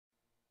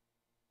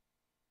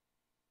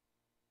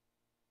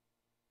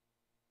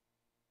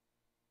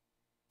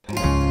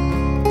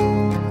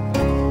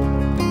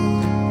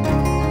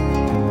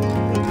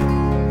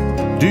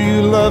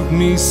love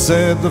me,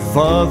 said the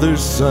Father's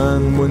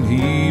Son when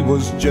he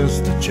was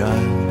just a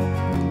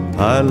child.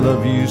 I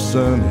love you,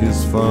 son,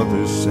 his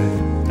father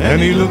said,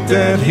 and he looked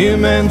at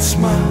him and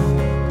smiled.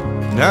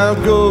 Now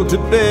go to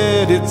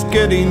bed, it's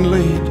getting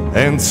late,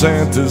 and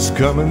Santa's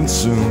coming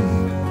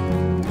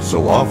soon.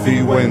 So off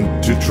he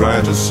went to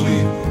try to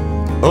sleep,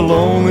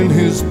 alone in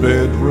his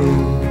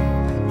bedroom.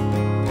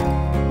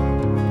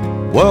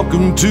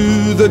 Welcome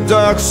to the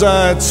dark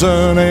side,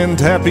 son, and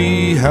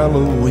happy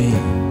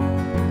Halloween.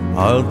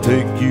 I'll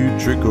take you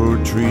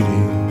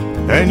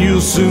trick-or-treating, and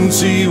you'll soon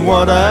see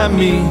what I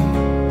mean.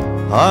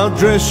 I'll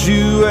dress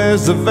you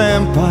as a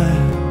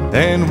vampire,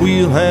 and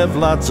we'll have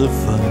lots of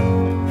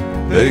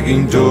fun,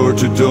 begging door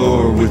to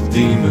door with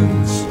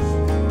demons,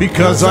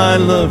 because I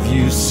love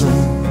you,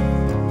 son.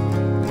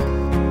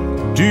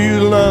 Do you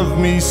love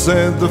me,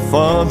 said the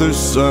Father's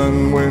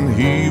Son when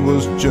he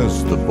was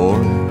just a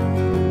boy.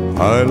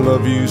 I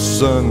love you,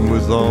 son,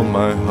 with all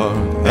my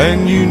heart,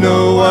 and you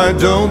know I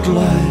don't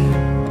lie.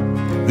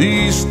 The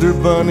Easter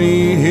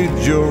bunny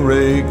hid your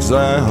eggs,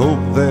 I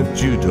hope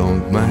that you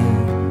don't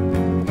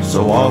mind.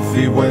 So off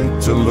he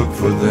went to look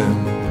for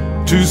them,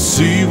 to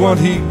see what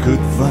he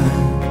could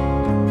find.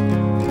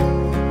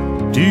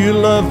 Do you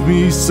love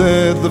me,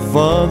 said the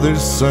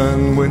Father's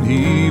Son when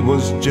he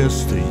was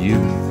just a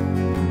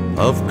youth.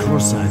 Of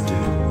course I do,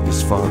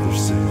 his father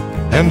said,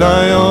 and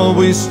I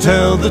always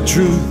tell the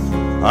truth.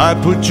 I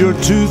put your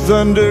tooth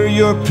under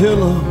your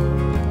pillow,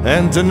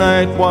 and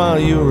tonight while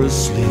you're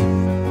asleep,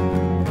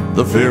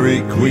 the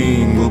Fairy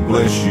Queen will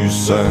bless you,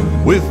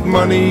 son, with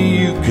money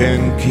you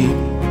can keep.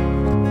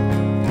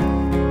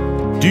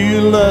 Do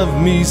you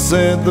love me,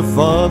 said the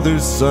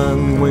Father's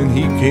Son when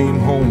he came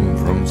home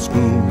from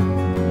school.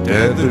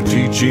 Dad, they're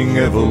teaching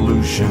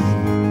evolution,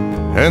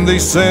 and they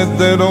said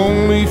that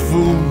only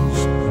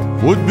fools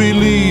would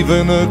believe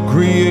in a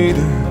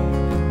creator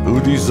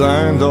who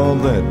designed all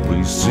that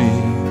we see.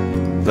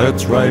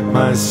 That's right,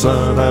 my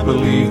son, I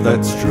believe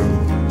that's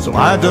true, so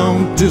I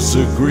don't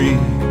disagree.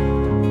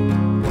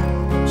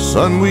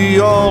 Son, we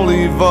all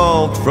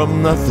evolved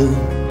from nothing,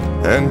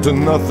 and to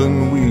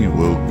nothing we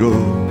will go.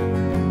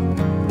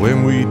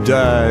 When we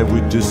die, we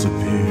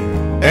disappear,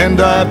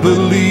 and I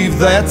believe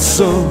that's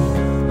so.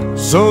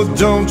 So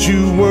don't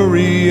you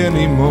worry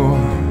anymore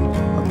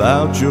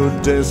about your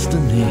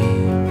destiny.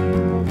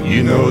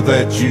 You know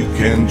that you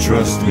can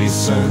trust me,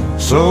 son,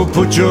 so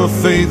put your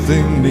faith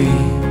in me.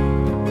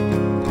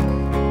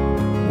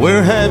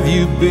 Where have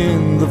you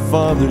been, the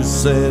father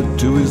said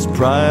to his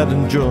pride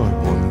and joy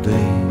one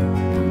day.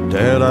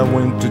 Dad, I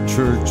went to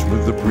church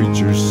with the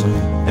preacher's son,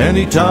 and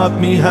he taught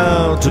me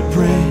how to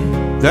pray.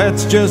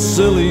 That's just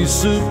silly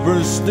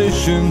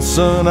superstition,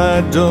 son,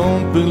 I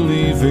don't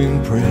believe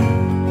in prayer.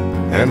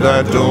 And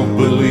I don't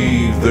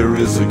believe there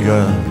is a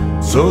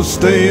God, so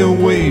stay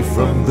away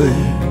from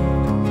there.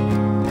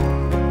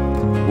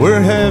 Where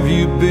have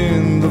you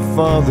been, the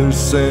father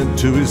said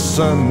to his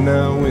son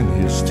now in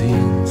his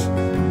teens.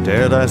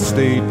 Dad, I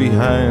stayed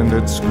behind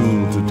at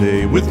school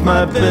today with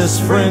my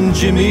best friend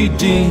Jimmy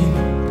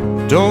Dean.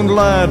 Don't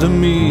lie to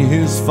me,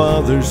 his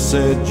father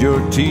said, your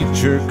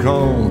teacher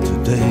called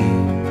today.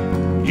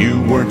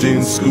 You weren't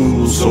in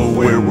school, so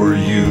where were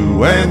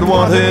you, and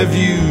what have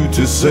you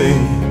to say?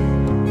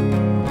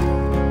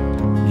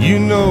 You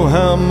know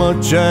how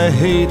much I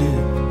hate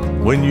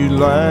it when you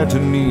lie to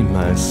me,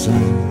 my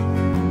son.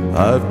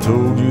 I've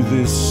told you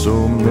this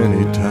so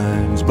many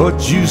times,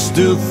 but you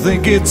still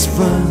think it's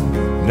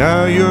fun.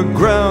 Now you're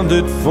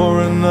grounded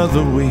for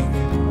another week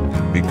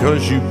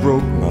because you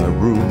broke my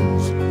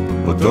rules.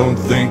 But don't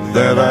think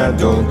that I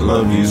don't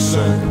love you,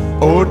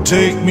 son, or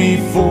take me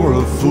for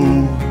a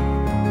fool.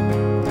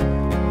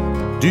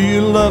 Do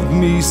you love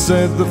me,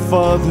 said the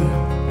father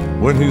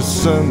when his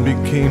son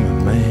became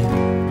a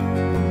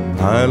man.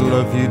 I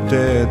love you,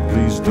 Dad,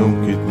 please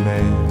don't get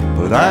mad,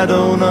 but I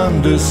don't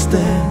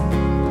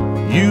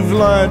understand. You've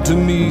lied to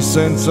me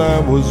since I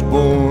was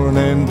born,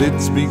 and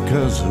it's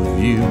because of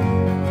you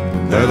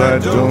that I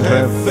don't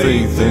have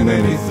faith in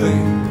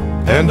anything,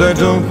 and I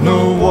don't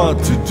know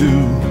what to do.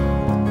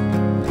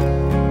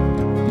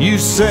 You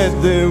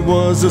said there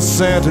was a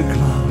Santa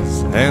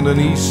Claus and an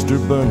Easter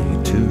bunny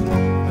too,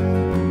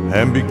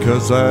 and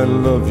because I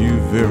love you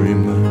very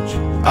much,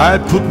 I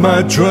put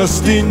my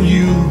trust in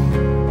you.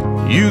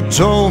 You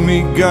told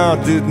me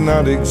God did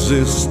not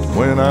exist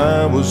when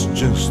I was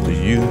just a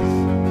youth.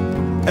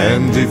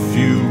 And if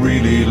you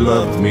really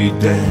loved me,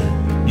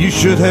 Dad, you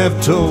should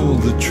have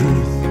told the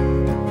truth.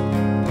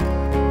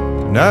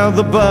 Now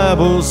the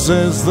Bible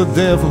says the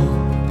devil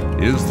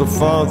is the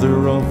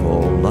father of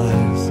all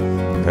lies,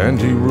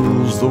 and he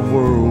rules the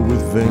world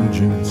with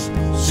vengeance,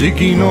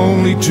 seeking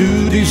only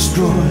to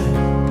destroy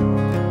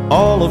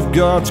all of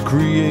God's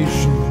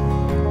creation,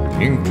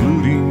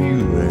 including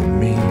you and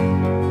me.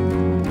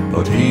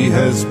 But he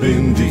has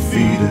been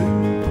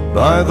defeated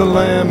by the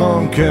Lamb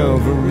on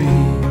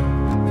Calvary.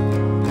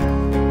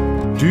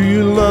 Do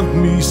you love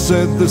me,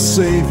 said the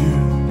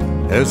Savior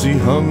as he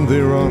hung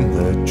there on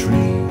that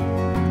tree.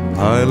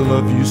 I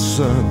love you,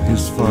 son,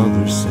 his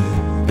father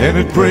said, and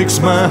it breaks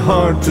my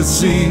heart to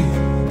see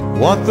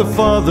what the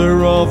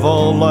father of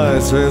all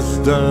lies has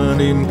done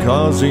in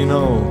causing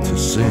all to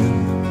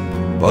sin.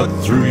 But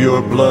through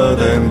your blood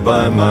and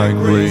by my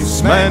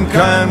grace,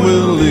 mankind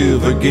will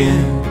live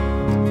again.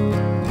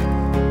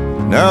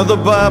 Now the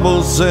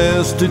Bible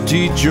says to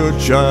teach your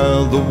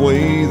child the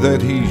way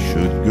that he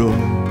should go,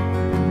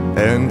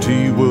 and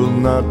he will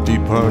not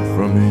depart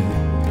from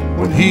it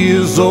when he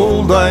is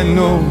old. I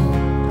know,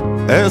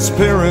 as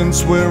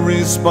parents we're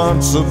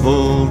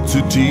responsible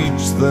to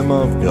teach them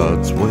of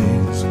God's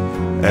ways,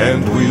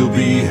 and we'll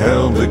be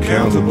held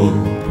accountable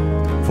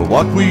for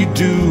what we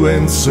do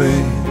and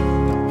say.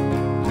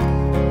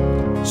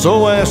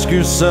 So ask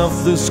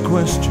yourself this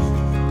question: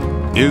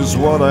 is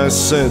what I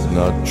said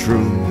not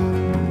true?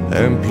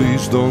 And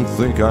please don't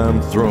think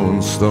I'm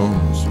throwing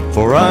stones,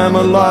 for I'm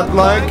a lot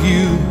like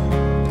you.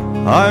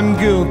 I'm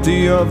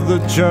guilty of the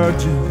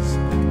charges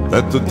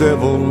that the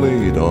devil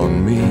laid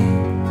on me,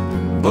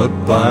 but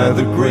by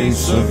the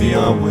grace of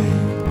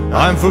Yahweh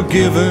I'm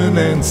forgiven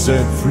and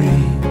set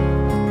free.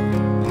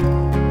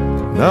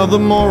 Now the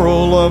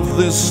moral of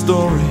this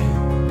story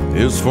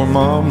is for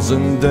moms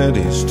and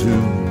daddies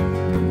too.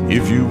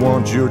 If you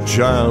want your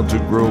child to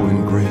grow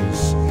in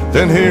grace,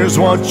 then here's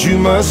what you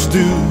must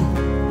do.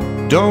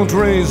 Don't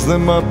raise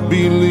them up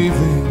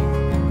believing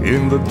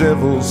in the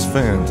devil's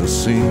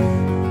fantasy.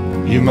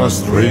 You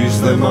must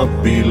raise them up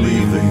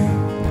believing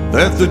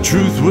that the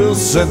truth will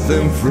set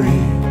them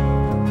free.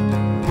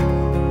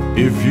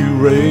 If you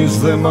raise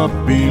them up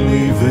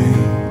believing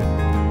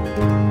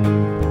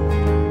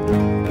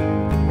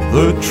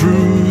the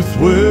truth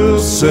will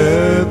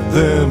set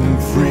them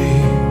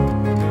free.